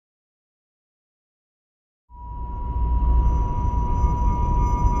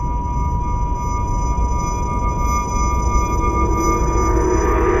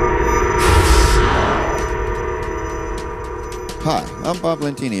I'm Bob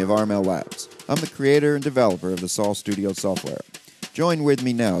Lentini of RML Labs. I'm the creator and developer of the SAWStudio software. Join with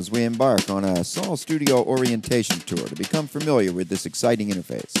me now as we embark on a SAWStudio orientation tour to become familiar with this exciting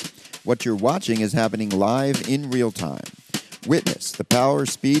interface. What you're watching is happening live in real time. Witness the power,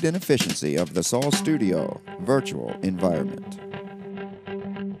 speed, and efficiency of the SAWStudio virtual environment.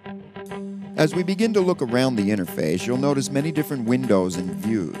 As we begin to look around the interface, you'll notice many different windows and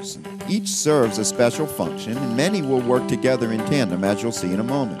views. Each serves a special function, and many will work together in tandem, as you'll see in a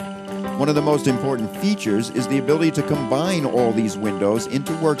moment. One of the most important features is the ability to combine all these windows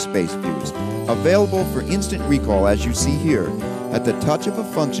into workspace views, available for instant recall, as you see here, at the touch of a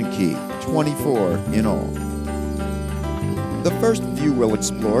function key, 24 in all. The first view we'll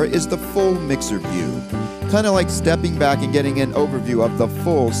explore is the full mixer view. Kind of like stepping back and getting an overview of the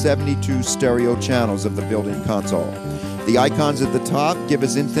full 72 stereo channels of the built-in console. The icons at the top give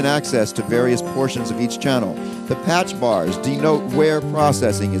us instant access to various portions of each channel. The patch bars denote where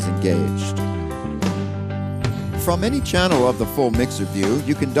processing is engaged. From any channel of the full mixer view,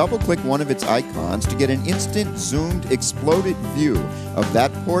 you can double-click one of its icons to get an instant zoomed, exploded view of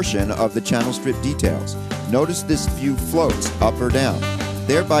that portion of the channel strip details. Notice this view floats up or down,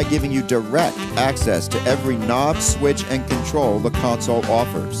 thereby giving you direct access to every knob, switch, and control the console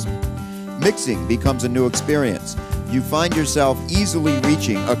offers. Mixing becomes a new experience. You find yourself easily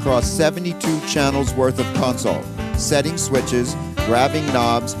reaching across 72 channels worth of console, setting switches, grabbing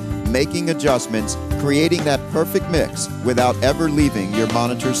knobs, making adjustments, creating that perfect mix without ever leaving your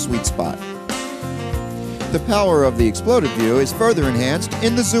monitor's sweet spot. The power of the exploded view is further enhanced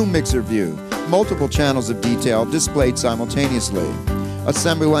in the zoom mixer view. Multiple channels of detail displayed simultaneously.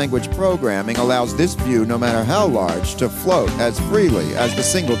 Assembly language programming allows this view, no matter how large, to float as freely as the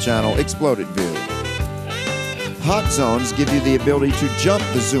single channel exploded view. Hot zones give you the ability to jump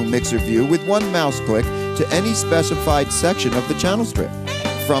the zoom mixer view with one mouse click to any specified section of the channel strip.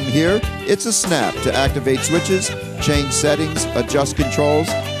 From here, it's a snap to activate switches, change settings, adjust controls,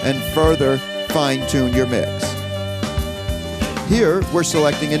 and further fine-tune your mix. Here, we're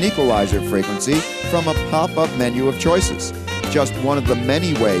selecting an equalizer frequency from a pop-up menu of choices. Just one of the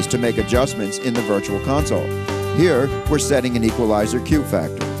many ways to make adjustments in the virtual console. Here, we're setting an equalizer Q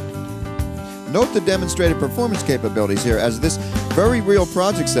factor. Note the demonstrated performance capabilities here, as this very real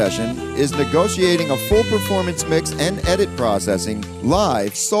project session is negotiating a full performance mix and edit processing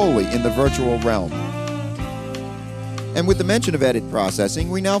live solely in the virtual realm. And with the mention of edit processing,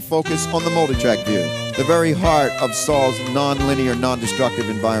 we now focus on the multi-track view, the very heart of SAW's non-linear, non-destructive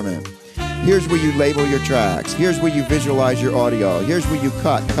environment. Here's where you label your tracks. Here's where you visualize your audio. Here's where you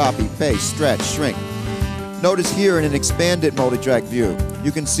cut, copy, paste, stretch, shrink. Notice here in an expanded multi-track view,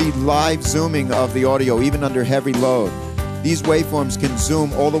 you can see live zooming of the audio even under heavy load. These waveforms can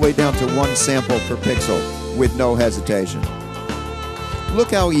zoom all the way down to 1 sample per pixel with no hesitation. Look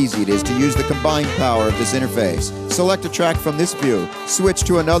how easy it is to use the combined power of this interface. Select a track from this view, switch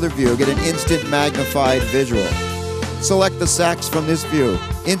to another view, get an instant magnified visual. Select the sax from this view,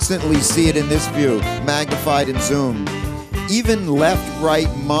 instantly see it in this view, magnified and zoomed. Even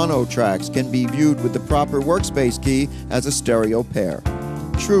left-right mono tracks can be viewed with the proper workspace key as a stereo pair.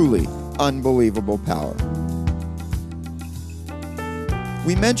 Truly unbelievable power.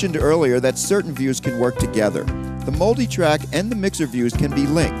 We mentioned earlier that certain views can work together. The multi-track and the mixer views can be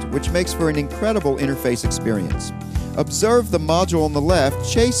linked, which makes for an incredible interface experience. Observe the module on the left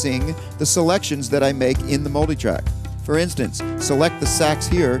chasing the selections that I make in the multi-track. For instance, select the sax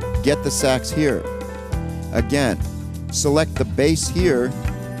here, get the sax here. Again, select the bass here,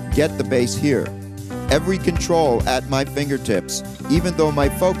 get the bass here. Every control at my fingertips, even though my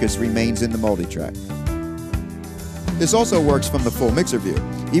focus remains in the multi-track. This also works from the full mixer view.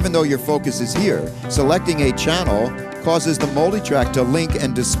 Even though your focus is here, selecting a channel causes the multi-track to link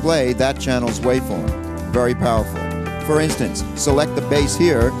and display that channel's waveform. Very powerful. For instance, select the bass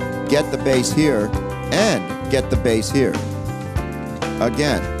here, get the bass here, and get the bass here.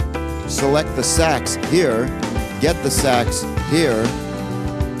 Again, select the sax here, get the sax here,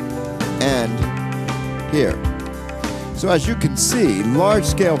 and here. So as you can see,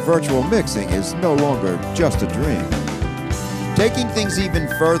 large-scale virtual mixing is no longer just a dream. Taking things even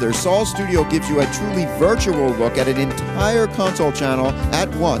further, SAWStudio gives you a truly virtual look at an entire console channel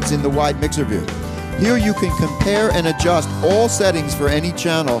at once in the wide mixer view. Here you can compare and adjust all settings for any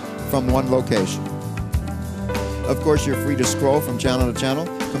channel from one location. Of course, you're free to scroll from channel to channel,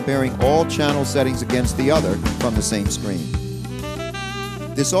 comparing all channel settings against the other from the same screen.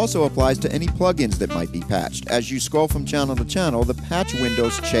 This also applies to any plugins that might be patched. As you scroll from channel to channel, the patch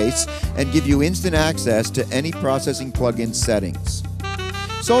windows chase and give you instant access to any processing plugin settings.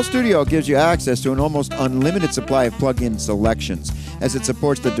 SAWStudio gives you access to an almost unlimited supply of plugin selections. as it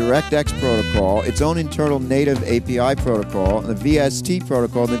supports the DirectX protocol, its own internal native API protocol, the VST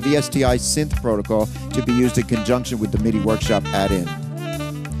protocol, and the VSTI synth protocol to be used in conjunction with the MIDI Workshop add-in.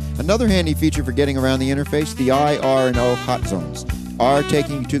 Another handy feature for getting around the interface, the I, R, and O hot zones. R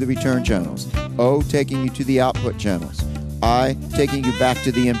taking you to the return channels, O taking you to the output channels, I taking you back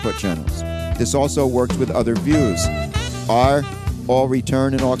to the input channels. This also works with other views. R, all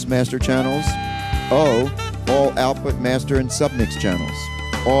return and aux master channels. O, all output master and submix channels.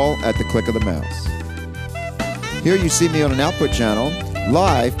 All at the click of the mouse. Here you see me on an output channel,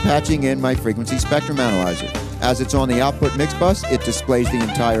 live patching in my frequency spectrum analyzer. As it's on the output mix bus, it displays the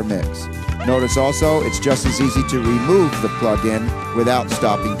entire mix. Notice also, it's just as easy to remove the plug-in without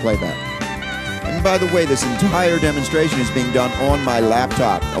stopping playback. And by the way, this entire demonstration is being done on my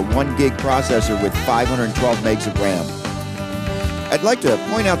laptop, a 1 gig processor with 512 megs of RAM. I'd like to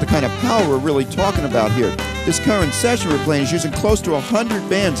point out the kind of power we're really talking about here. This current session we're playing is using close to 100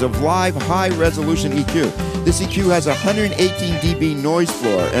 bands of live high-resolution EQ. This EQ has 118 dB noise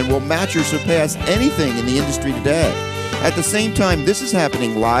floor and will match or surpass anything in the industry today. At the same time this is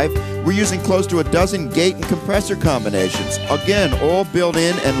happening live, we're using close to a dozen gate and compressor combinations. Again, all built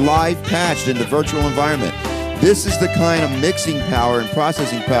in and live patched in the virtual environment. This is the kind of mixing power and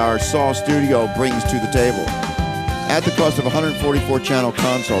processing power SAWStudio brings to the table. At the cost of 144 channel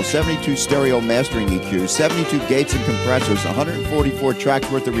console, 72 stereo mastering EQs, 72 gates and compressors, 144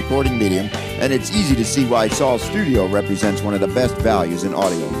 tracks worth of recording medium, and it's easy to see why SAWStudio represents one of the best values in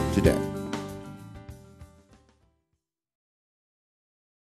audio today.